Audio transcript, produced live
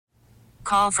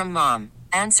Call from mom.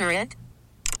 Answer it.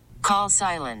 Call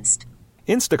silenced.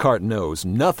 Instacart knows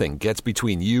nothing gets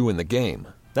between you and the game.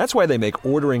 That's why they make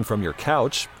ordering from your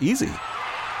couch easy.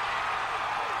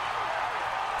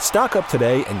 Stock up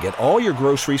today and get all your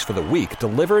groceries for the week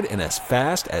delivered in as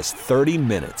fast as 30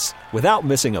 minutes without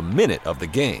missing a minute of the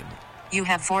game. You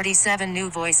have 47 new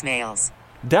voicemails.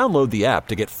 Download the app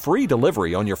to get free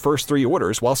delivery on your first 3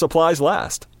 orders while supplies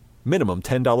last. Minimum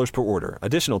 $10 per order.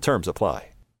 Additional terms apply.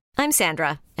 I'm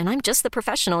Sandra, and I'm just the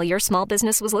professional your small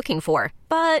business was looking for.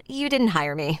 But you didn't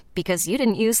hire me because you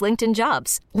didn't use LinkedIn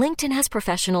Jobs. LinkedIn has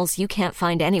professionals you can't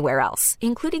find anywhere else,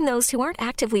 including those who aren't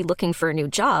actively looking for a new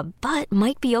job, but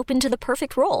might be open to the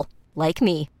perfect role, like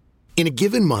me. In a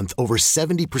given month, over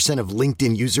 70% of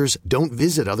LinkedIn users don't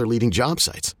visit other leading job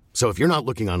sites. So if you're not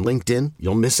looking on LinkedIn,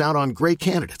 you'll miss out on great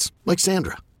candidates like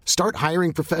Sandra. Start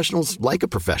hiring professionals like a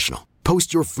professional.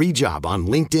 Post your free job on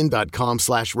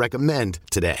linkedin.com/recommend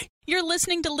today. You're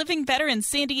listening to Living Better in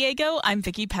San Diego. I'm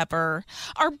Vicki Pepper.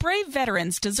 Our brave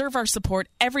veterans deserve our support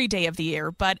every day of the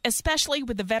year, but especially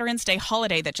with the Veterans Day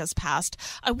holiday that just passed,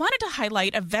 I wanted to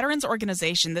highlight a veterans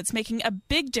organization that's making a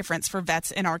big difference for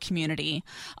vets in our community.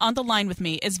 On the line with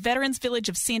me is Veterans Village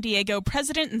of San Diego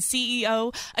President and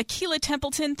CEO Akila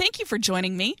Templeton. Thank you for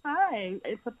joining me. Hi,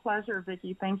 it's a pleasure,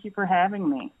 Vicki. Thank you for having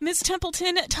me. Ms.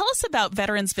 Templeton, tell us about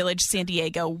Veterans Village San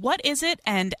Diego. What is it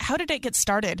and how did it get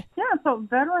started? Yeah, so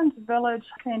Veterans Village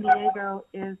San Diego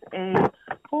is a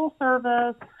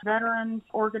full-service veterans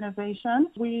organization.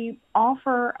 We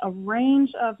offer a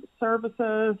range of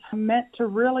services meant to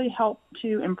really help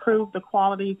to improve the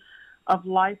quality of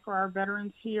life for our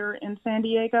veterans here in San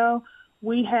Diego.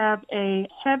 We have a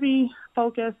heavy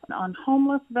focus on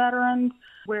homeless veterans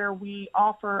where we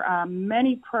offer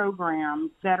many programs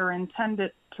that are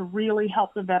intended to really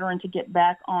help the veteran to get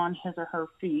back on his or her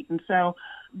feet. And so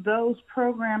those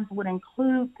programs would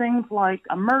include things like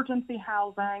emergency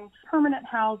housing, permanent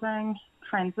housing,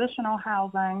 transitional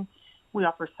housing. We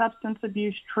offer substance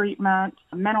abuse treatment,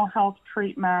 mental health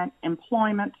treatment,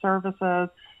 employment services,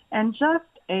 and just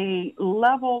a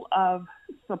level of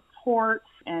support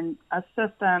and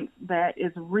assistance that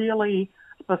is really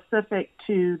specific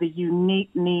to the unique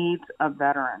needs of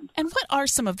veterans. And what are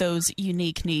some of those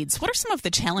unique needs? What are some of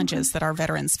the challenges that our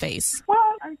veterans face? Well,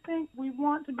 I think we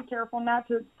want to be careful not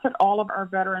to put all of our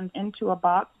veterans into a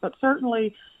box, but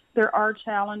certainly there are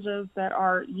challenges that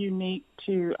are unique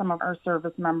to some of our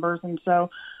service members. And so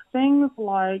things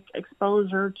like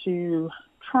exposure to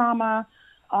trauma,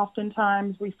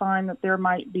 oftentimes we find that there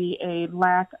might be a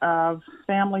lack of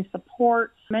family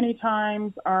support. Many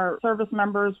times our service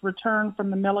members return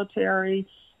from the military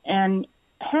and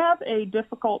have a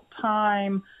difficult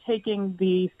time taking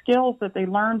the skills that they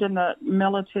learned in the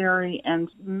military and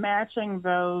matching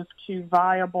those to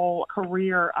viable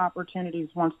career opportunities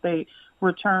once they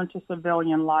return to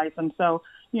civilian life. And so,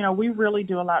 we really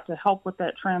do a lot to help with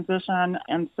that transition.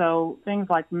 And so things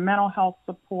like mental health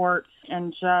support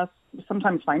and just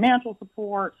sometimes financial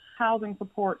support, housing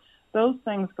support, those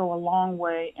things go a long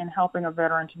way in helping a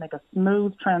veteran to make a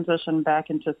smooth transition back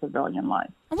into civilian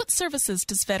life. And what services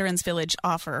does Veterans Village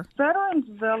offer? Veterans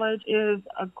Village is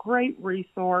a great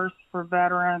resource for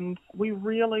veterans. We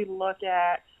really look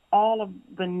at all of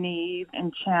the needs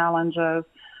and challenges.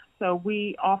 So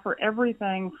we offer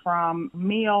everything from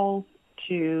meals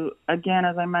to, again,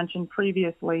 as I mentioned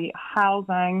previously,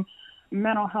 housing,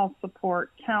 mental health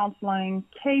support, counseling,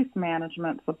 case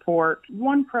management support.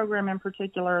 One program in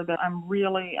particular that I'm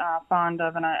really fond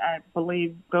of and I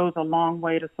believe goes a long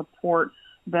way to support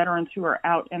veterans who are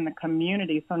out in the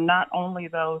community. So not only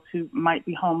those who might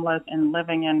be homeless and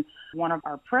living in one of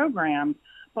our programs,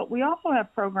 but we also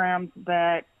have programs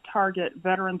that target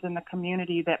veterans in the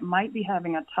community that might be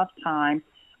having a tough time.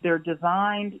 They're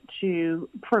designed to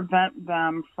prevent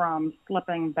them from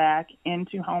slipping back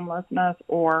into homelessness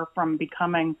or from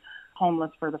becoming homeless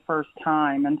for the first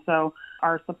time. And so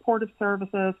our supportive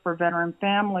services for veteran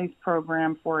families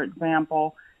program, for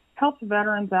example, helps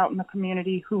veterans out in the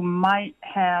community who might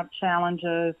have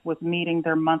challenges with meeting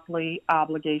their monthly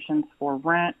obligations for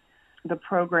rent. The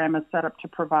program is set up to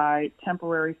provide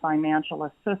temporary financial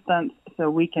assistance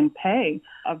so we can pay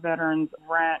a veteran's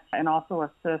rent and also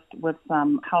assist with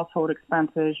some household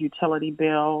expenses, utility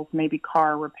bills, maybe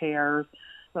car repairs,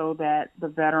 so that the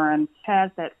veteran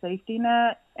has that safety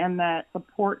net and that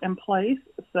support in place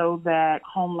so that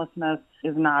homelessness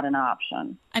is not an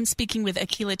option. I'm speaking with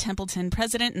Akila Templeton,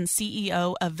 President and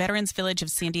CEO of Veterans Village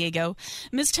of San Diego.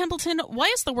 Ms. Templeton, why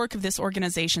is the work of this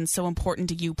organization so important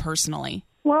to you personally?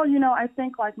 Well, I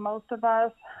think like most of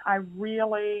us, I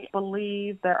really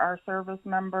believe that our service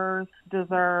members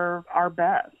deserve our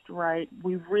best, right?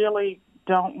 We really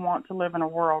don't want to live in a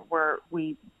world where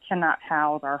we cannot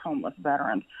house our homeless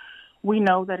veterans. We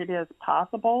know that it is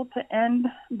possible to end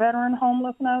veteran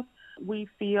homelessness. We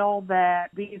feel that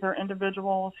these are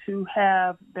individuals who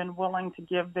have been willing to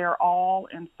give their all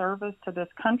in service to this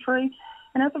country.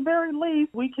 And at the very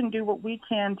least, we can do what we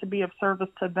can to be of service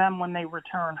to them when they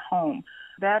return home.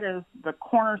 That is the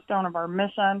cornerstone of our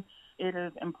mission. It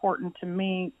is important to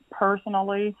me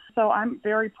personally. So I'm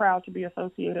very proud to be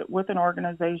associated with an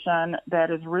organization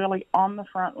that is really on the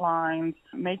front lines,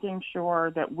 making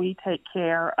sure that we take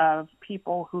care of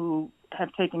people who have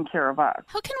taken care of us.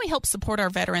 How can we help support our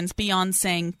veterans beyond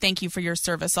saying thank you for your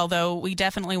service, although we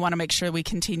definitely want to make sure we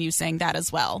continue saying that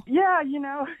as well? Yeah,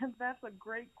 that's a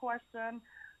great question,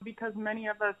 because many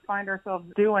of us find ourselves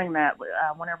doing that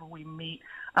whenever we meet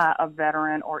a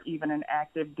veteran or even an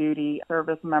active duty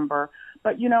service member.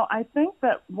 But, I think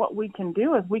that what we can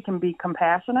do is we can be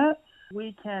compassionate.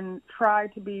 We can try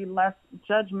to be less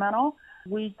judgmental.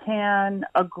 We can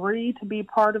agree to be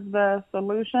part of the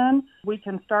solution. We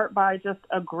can start by just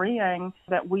agreeing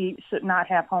that we should not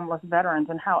have homeless veterans.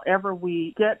 And however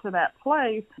we get to that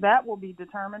place, that will be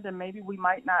determined. And maybe we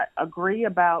might not agree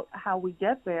about how we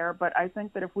get there. But I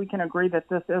think that if we can agree that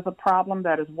this is a problem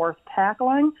that is worth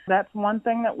tackling, that's one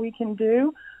thing that we can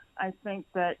do. I think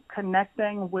that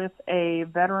connecting with a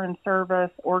veteran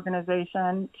service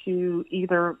organization to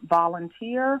either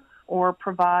volunteer or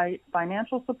provide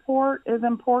financial support is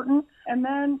important. And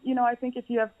then, I think if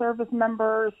you have service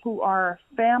members who are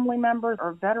family members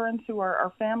or veterans who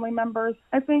are family members,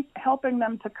 I think helping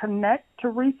them to connect to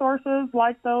resources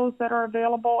like those that are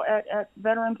available at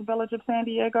Veterans Village of San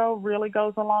Diego really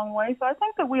goes a long way. So I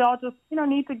think that we all just,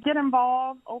 need to get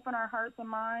involved, open our hearts and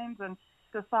minds, and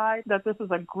decide that this is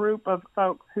a group of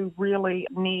folks who really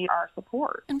need our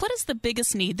support. And what is the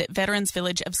biggest need that Veterans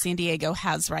Village of San Diego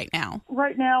has right now?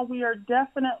 Right now, we are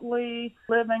definitely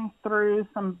living through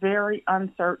some very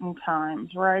uncertain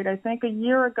times, right? I think a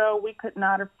year ago, we could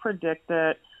not have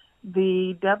predicted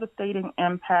the devastating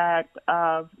impact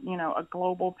of, a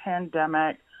global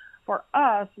pandemic. For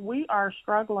us, we are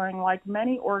struggling, like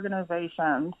many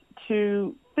organizations,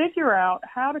 to figure out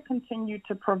how to continue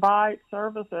to provide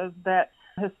services that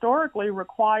historically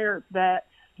required that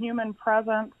human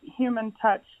presence, human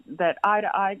touch, that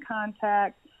eye-to-eye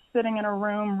contact, sitting in a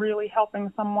room, really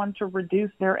helping someone to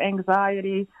reduce their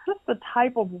anxiety, just the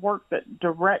type of work that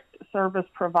direct service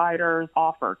providers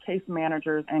offer, case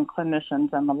managers and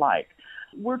clinicians and the like.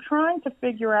 We're trying to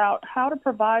figure out how to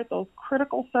provide those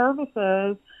critical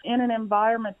services in an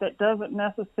environment that doesn't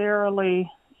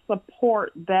necessarily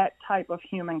support that type of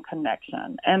human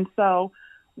connection. And so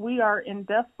we are in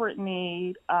desperate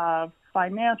need of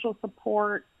financial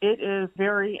support. It is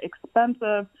very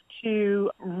expensive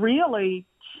to really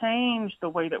change the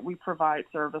way that we provide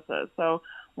services. So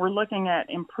we're looking at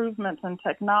improvements in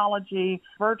technology,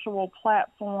 virtual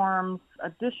platforms,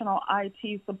 additional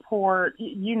IT support,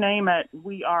 you name it.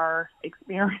 We are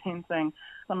experiencing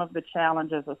some of the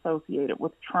challenges associated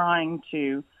with trying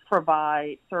to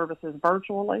provide services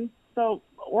virtually. So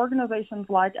organizations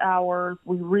like ours,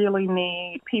 we really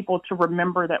need people to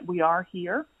remember that we are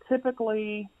here.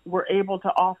 Typically, we're able to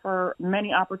offer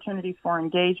many opportunities for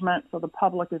engagement, so the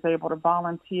public is able to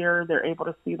volunteer. They're able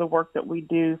to see the work that we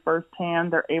do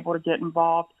firsthand. They're able to get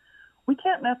involved. We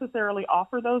can't necessarily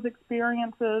offer those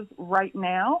experiences right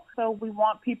now, so we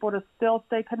want people to still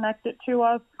stay connected to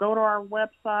us. Go to our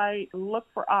website, look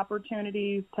for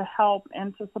opportunities to help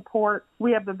and to support.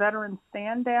 We have the Veterans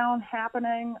Stand Down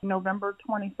happening November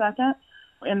 22nd.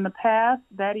 In the past,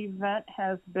 that event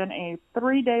has been a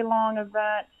 3-day-long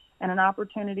event and an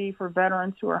opportunity for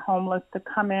veterans who are homeless to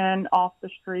come in off the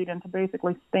street and to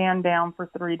basically stand down for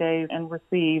 3 days and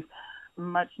receive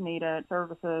much-needed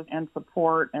services and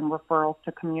support and referrals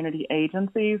to community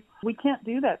agencies. We can't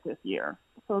do that this year.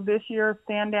 So this year,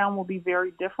 Stand Down will be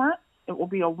very different. It will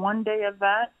be a 1-day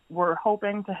event. We're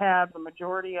hoping to have the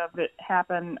majority of it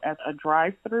happen as a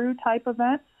drive-through type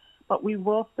event, but we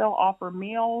will still offer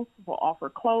meals, we'll offer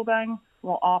clothing,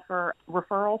 we'll offer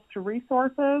referrals to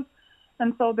resources.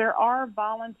 And so there are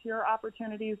volunteer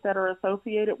opportunities that are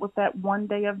associated with that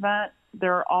 1-day event.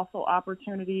 There are also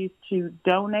opportunities to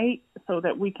donate so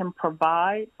that we can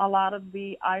provide a lot of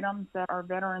the items that our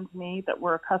veterans need that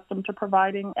we're accustomed to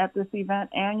providing at this event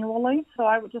annually. So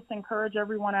I would just encourage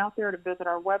everyone out there to visit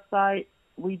our website.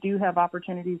 We do have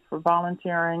opportunities for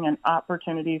volunteering and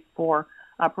opportunities for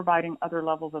providing other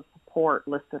levels of support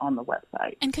listed on the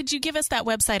website. And could you give us that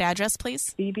website address,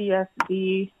 please?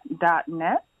 VVSD.org.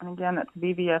 VVSD.net. And again, that's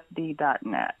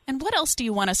VVSD.net. And what else do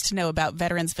you want us to know about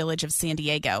Veterans Village of San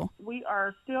Diego? We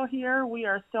are still here. We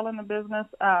are still in the business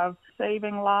of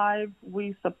saving lives.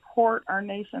 We support our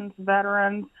nation's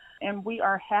veterans. And we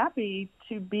are happy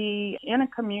to be in a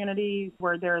community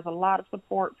where there's a lot of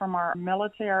support from our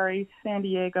military. San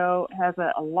Diego has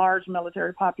a large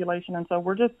military population, and so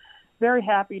we're just very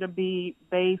happy to be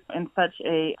based in such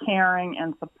a caring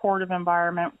and supportive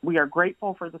environment. We are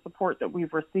grateful for the support that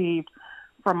we've received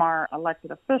from our elected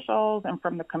officials and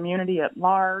from the community at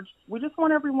large. We just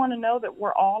want everyone to know that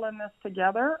we're all in this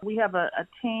together. We have a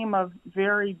team of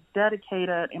very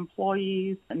dedicated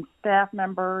employees and staff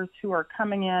members who are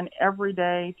coming in every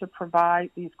day to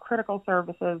provide these critical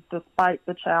services despite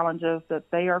the challenges that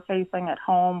they are facing at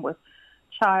home with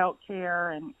child care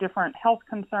and different health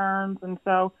concerns. And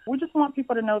so we just want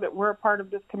people to know that we're a part of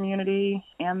this community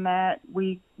and that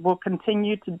we will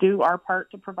continue to do our part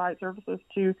to provide services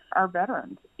to our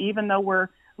veterans, even though we're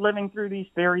living through these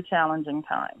very challenging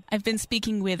times. I've been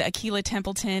speaking with Akilah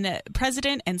Templeton,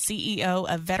 President and CEO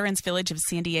of Veterans Village of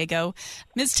San Diego.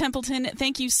 Ms. Templeton,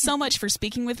 thank you so much for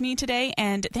speaking with me today,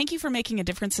 and thank you for making a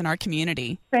difference in our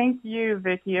community. Thank you,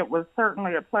 Vicki. It was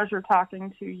certainly a pleasure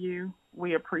talking to you.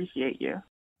 We appreciate you.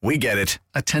 We get it.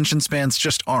 Attention spans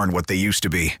just aren't what they used to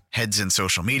be. Heads in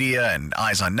social media and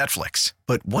eyes on Netflix.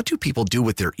 But what do people do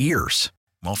with their ears?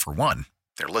 Well, for one,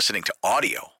 they're listening to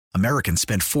audio. Americans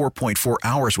spend 4.4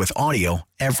 hours with audio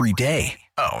every day.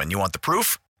 Oh, and you want the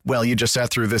proof? Well, you just sat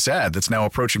through this ad that's now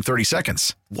approaching 30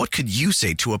 seconds. What could you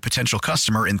say to a potential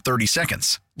customer in 30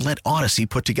 seconds? Let Odyssey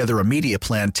put together a media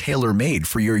plan tailor-made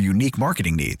for your unique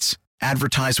marketing needs.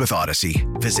 Advertise with Odyssey.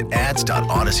 Visit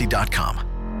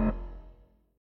ads.odyssey.com.